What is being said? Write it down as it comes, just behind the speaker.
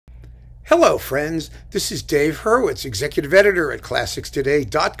Hello, friends. This is Dave Hurwitz, executive editor at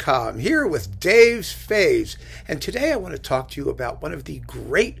ClassicsToday.com, here with Dave's Faves. And today I want to talk to you about one of the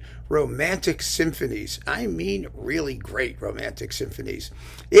great romantic symphonies. I mean, really great romantic symphonies.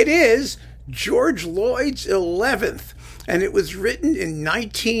 It is George Lloyd's 11th, and it was written in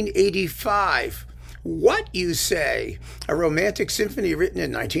 1985. What, you say? A romantic symphony written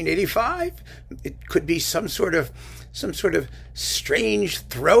in 1985? It could be some sort of strange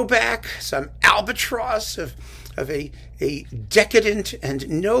throwback, some albatross of a decadent and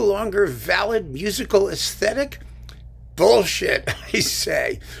no longer valid musical aesthetic? Bullshit, I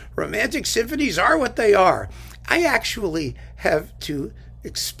say. Romantic symphonies are what they are. I actually have to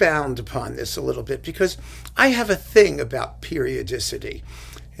expound upon this a little bit because I have a thing about periodicity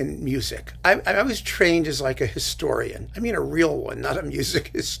in music. I was trained as like a historian. I mean a real one, not a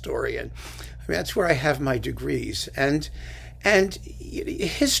music historian. I mean, that's where I have my degrees. And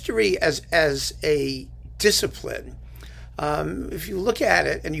history as a discipline, if you look at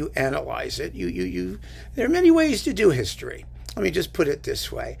it and you analyze it, there are many ways to do history. Let me just put it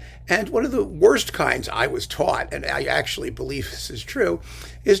this way. And one of the worst kinds I was taught, and I actually believe this is true,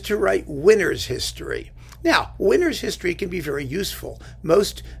 is to write winner's history. Now, winner's history can be very useful.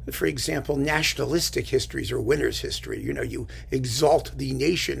 Most, for example, nationalistic histories are winner's history. You know, you exalt the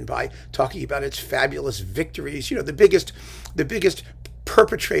nation by talking about its fabulous victories. You know, the biggest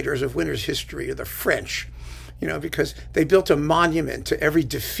perpetrators of winner's history are the French. You know, because they built a monument to every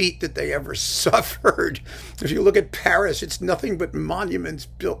defeat that they ever suffered. If you look at Paris, it's nothing but monuments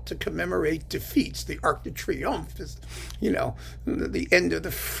built to commemorate defeats. The Arc de Triomphe is, you know, the end of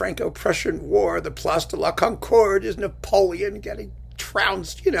the Franco-Prussian War. The Place de la Concorde is Napoleon getting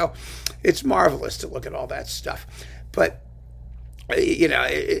trounced. You know, it's marvelous to look at all that stuff. But you know,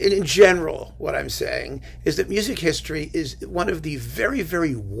 in general, what I'm saying is that music history is one of the very,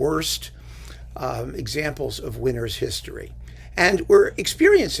 very worst examples of winner's history. And we're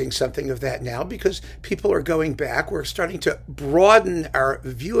experiencing something of that now because people are going back. We're starting to broaden our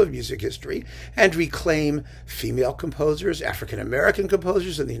view of music history and reclaim female composers, African-American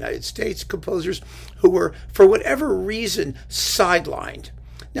composers in the United States, composers who were, for whatever reason, sidelined.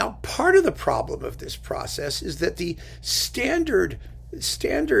 Now, part of the problem of this process is that the standard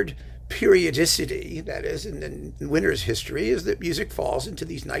periodicity, that is, in winner's history, is that music falls into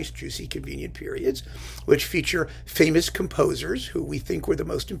these nice, juicy, convenient periods, which feature famous composers who we think were the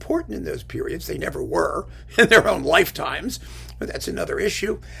most important in those periods. They never were in their own lifetimes, but that's another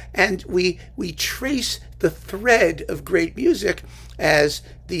issue. And we trace the thread of great music as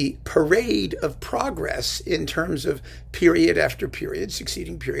the parade of progress in terms of period after period,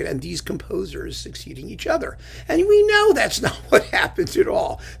 succeeding period, and these composers succeeding each other. And we know that's not what happens at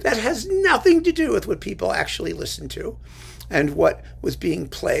all. That has nothing to do with what people actually listened to and what was being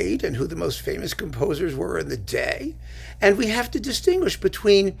played and who the most famous composers were in the day. And we have to distinguish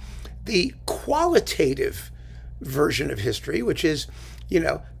between the qualitative version of history, which is, you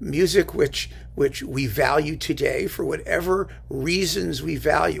know, music which we value today for whatever reasons we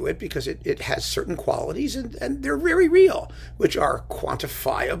value it, because it has certain qualities and they're very real, which are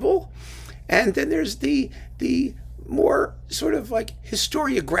quantifiable. And then there's the more sort of like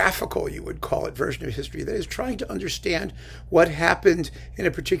historiographical, you would call it, version of history that is trying to understand what happened in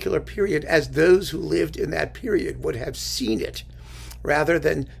a particular period as those who lived in that period would have seen it, rather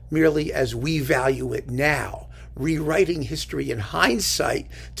than merely as we value it now. Rewriting history in hindsight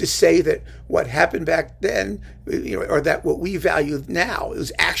to say that what happened back then, you know, or that what we value now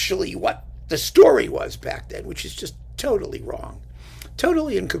is actually what the story was back then, which is just totally wrong,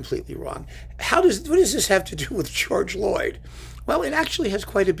 totally and completely wrong. What does this have to do with George Lloyd? Well, it actually has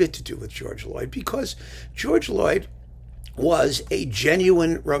quite a bit to do with George Lloyd, because George Lloyd was a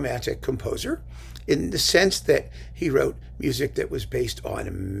genuine romantic composer in the sense that he wrote music that was based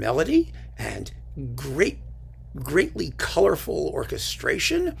on melody and greatly colorful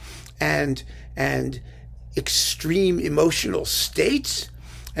orchestration and extreme emotional states.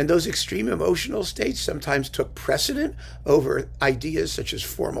 And those extreme emotional states sometimes took precedent over ideas such as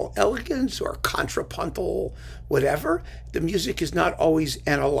formal elegance or contrapuntal whatever. The music is not always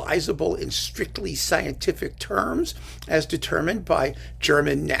analyzable in strictly scientific terms, as determined by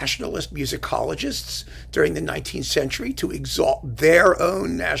German nationalist musicologists during the 19th century to exalt their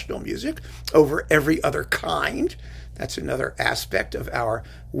own national music over every other kind. That's another aspect of our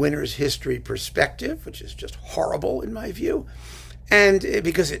winner's history perspective, which is just horrible in my view. And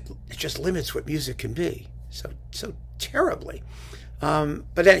because it just limits what music can be so terribly.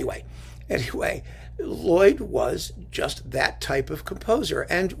 But anyway, Lloyd was just that type of composer.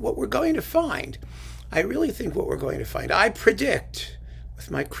 And what we're going to find, I really think what we're going to find, I predict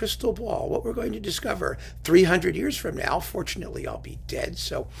with my crystal ball, what we're going to discover 300 years from now. Fortunately, I'll be dead,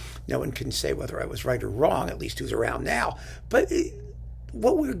 so no one can say whether I was right or wrong, at least who's around now. But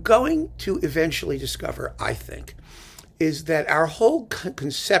what we're going to eventually discover, I think, is that our whole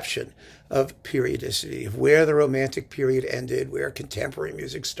conception of periodicity, of where the Romantic period ended, where contemporary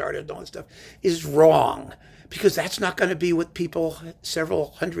music started, and all that stuff, is wrong. Because that's not going to be what people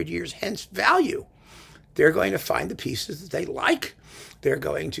several hundred years hence value. They're going to find the pieces that they like. They're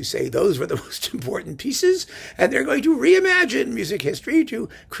going to say those were the most important pieces, and they're going to reimagine music history to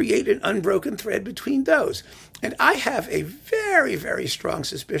create an unbroken thread between those. And I have a very, very strong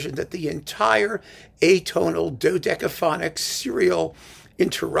suspicion that the entire atonal, dodecaphonic, serial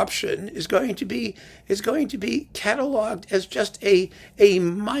interruption is going to be cataloged as just a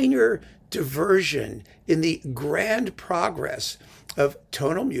minor diversion in the grand progress of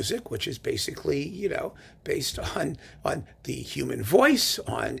tonal music, which is basically, based on the human voice,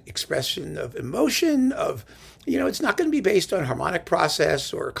 on expression of emotion, it's not going to be based on harmonic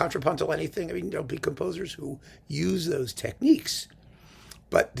process or contrapuntal anything. I mean, there'll be composers who use those techniques.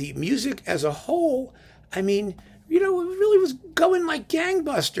 But the music as a whole, it really was going like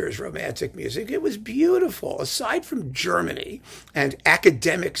gangbusters, Romantic music. It was beautiful. Aside from Germany and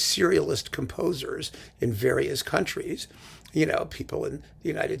academic serialist composers in various countries, people in the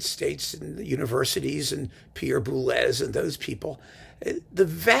United States and the universities and Pierre Boulez and those people, the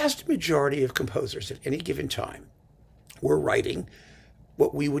vast majority of composers at any given time were writing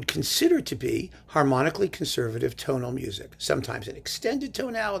what we would consider to be harmonically conservative tonal music, sometimes in extended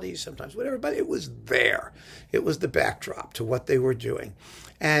tonalities, sometimes whatever, but it was there. It was the backdrop to what they were doing.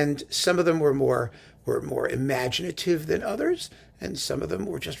 And some of them were more imaginative than others, and some of them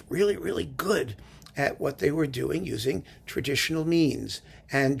were just really, really good at what they were doing using traditional means.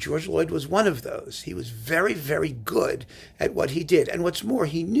 And George Lloyd was one of those. He was very, very good at what he did. And what's more,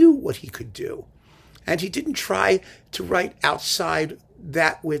 he knew what he could do. And he didn't try to write outside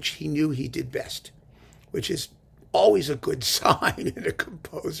that which he knew he did best, which is always a good sign in a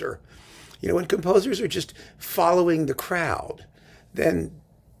composer. When composers are just following the crowd, then,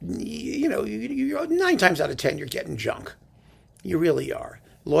 you're 9 times out of 10, you're getting junk. You really are.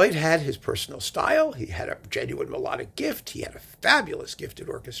 Lloyd had his personal style. He had a genuine melodic gift. He had a fabulous gift at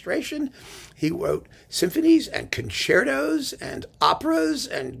orchestration. He wrote symphonies and concertos and operas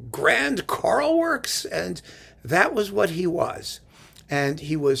and grand choral works, and that was what he was. And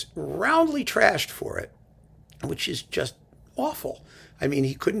he was roundly trashed for it, which is just awful.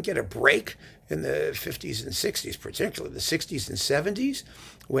 He couldn't get a break in the 50s and 60s, particularly the 60s and 70s,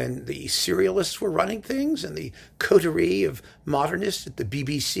 when the serialists were running things and the coterie of modernists at the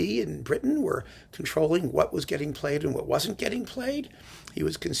BBC in Britain were controlling what was getting played and what wasn't getting played. He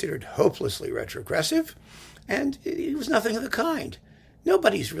was considered hopelessly retrogressive, and it was nothing of the kind.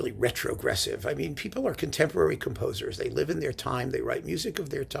 Nobody's really retrogressive. People are contemporary composers. They live in their time. They write music of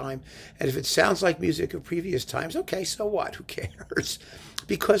their time. And if it sounds like music of previous times, okay, so what? Who cares?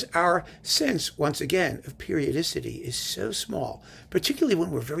 Because our sense, once again, of periodicity is so small, particularly when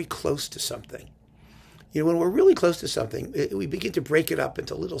we're very close to something. When we're really close to something, we begin to break it up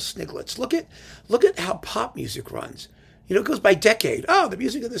into little sniglets. Look at how pop music runs. It goes by decade. Oh, the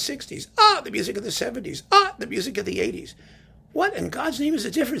music of the 60s. Oh, the music of the 70s. Oh, the music of the 80s. What in God's name is the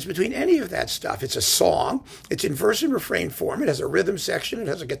difference between any of that stuff? It's a song. It's in verse and refrain form. It has a rhythm section. It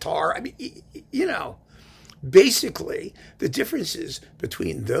has a guitar. Basically, the differences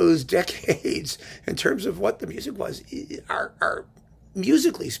between those decades in terms of what the music was are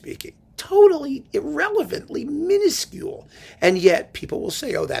musically speaking, totally irrelevantly minuscule. And yet people will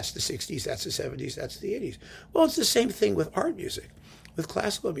say, oh, that's the 60s, that's the 70s, that's the 80s. Well, it's the same thing with art music. With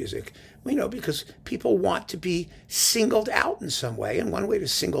classical music, because people want to be singled out in some way. And one way to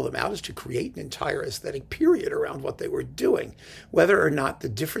single them out is to create an entire aesthetic period around what they were doing, whether or not the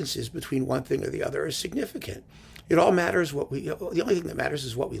differences between one thing or the other are significant. It all matters the only thing that matters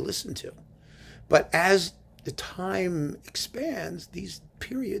is what we listen to. But as the time expands, these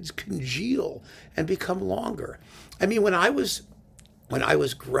periods congeal and become longer. When I was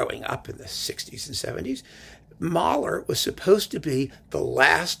growing up in the 60s and 70s, Mahler was supposed to be the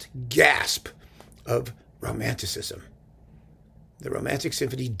last gasp of Romanticism. The Romantic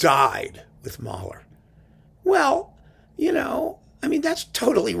Symphony died with Mahler. Well, that's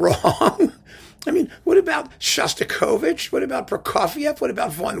totally wrong. What about Shostakovich? What about Prokofiev? What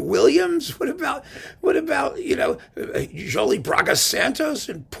about Vaughan Williams? What about Jolie Braga Santos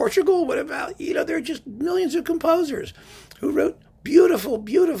in Portugal? What about, there are just millions of composers who wrote beautiful,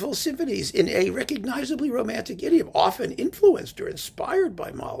 beautiful symphonies in a recognizably romantic idiom, often influenced or inspired by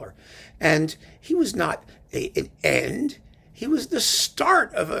Mahler. And he was not an end. he was the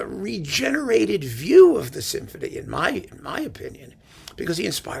start of a regenerated view of the symphony, in my opinion, because he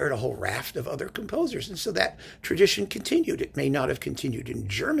inspired a whole raft of other composers. And so that tradition continued. It may not have continued in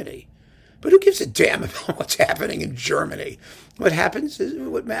Germany, but who gives a damn about what's happening in Germany? What matters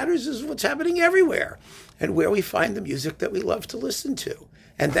is what's happening everywhere, and where we find the music that we love to listen to.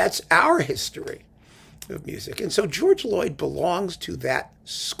 And that's our history of music. And so George Lloyd belongs to that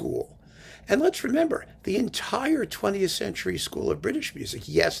school. And let's remember, the entire 20th century school of British music,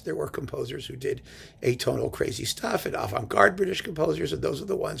 yes, there were composers who did atonal crazy stuff, and avant-garde British composers, and those are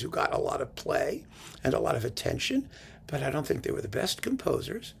the ones who got a lot of play and a lot of attention, but I don't think they were the best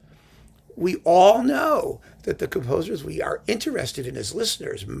composers. We all know that the composers we are interested in as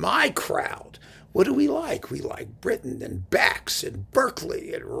listeners, my crowd, what do we like? We like Britten and Bax and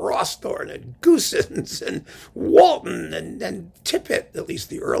Berkeley and Rawsthorne and Goossens and Walton and Tippett, at least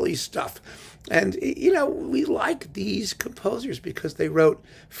the early stuff. And, you know, we like these composers because they wrote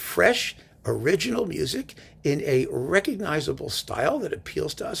fresh, original music in a recognizable style that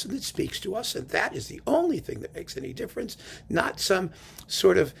appeals to us and that speaks to us. And that is the only thing that makes any difference, not some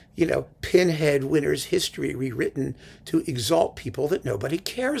sort of, you know, pinhead winner's history rewritten to exalt people that nobody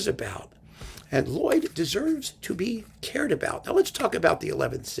cares about. And Lloyd deserves to be cared about. Now let's talk about the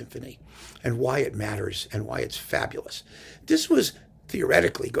 11th Symphony and why it matters and why it's fabulous. This was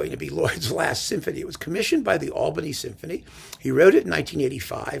theoretically going to be Lloyd's last symphony. It was commissioned by the Albany Symphony. He wrote it in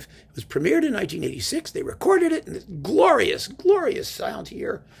 1985. It was premiered in 1986. They recorded it in this glorious, glorious sound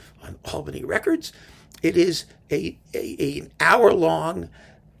here on Albany Records. It is an hour-long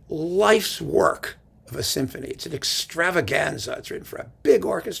life's work of a symphony. It's an extravaganza. It's written for a big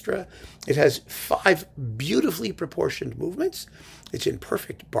orchestra. It has 5 beautifully proportioned movements. It's in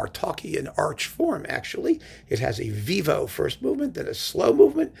perfect Bartokian arch form, actually. It has a vivo first movement, then a slow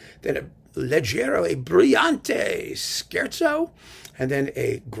movement, then a leggero e brillante scherzo, and then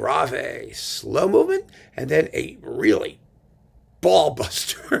a grave slow movement, and then a really ball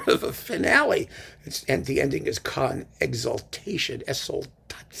buster of a finale. And the ending is con exaltation,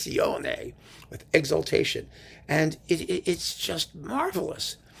 esultazione, with exaltation. And it's just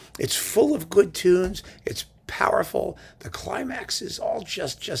marvelous. It's full of good tunes. It's powerful. The climax is all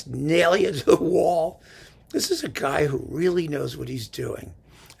just nail you to the wall. This is a guy who really knows what he's doing.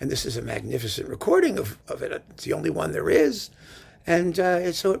 And this is a magnificent recording of it. It's the only one there is. And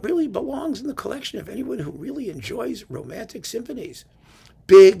so it really belongs in the collection of anyone who really enjoys romantic symphonies.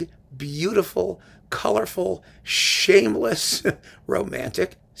 Big, beautiful, colorful, shameless,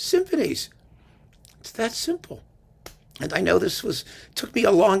 romantic symphonies. It's that simple. And I know took me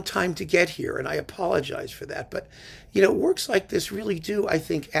a long time to get here, and I apologize for that. But, you know, works like this really do, I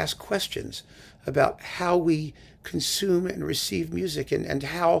think, ask questions about how we consume and receive music, and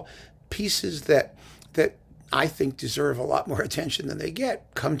how pieces that I think deserve a lot more attention than they get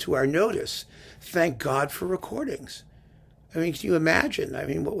come to our notice. Thank God for recordings. I mean, can you imagine? I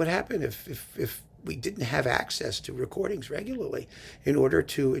mean, what would happen if we didn't have access to recordings regularly in order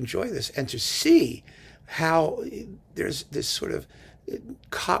to enjoy this and to see how there's this sort of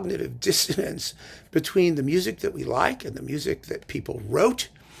cognitive dissonance between the music that we like and the music that people wrote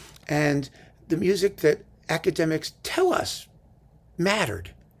and the music that academics tell us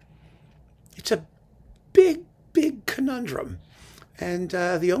mattered. It's a big, big conundrum. And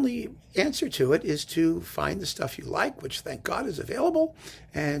the only answer to it is to find the stuff you like, which thank God is available,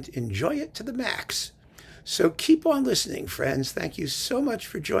 and enjoy it to the max. So keep on listening, friends. Thank you so much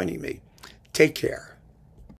for joining me. Take care.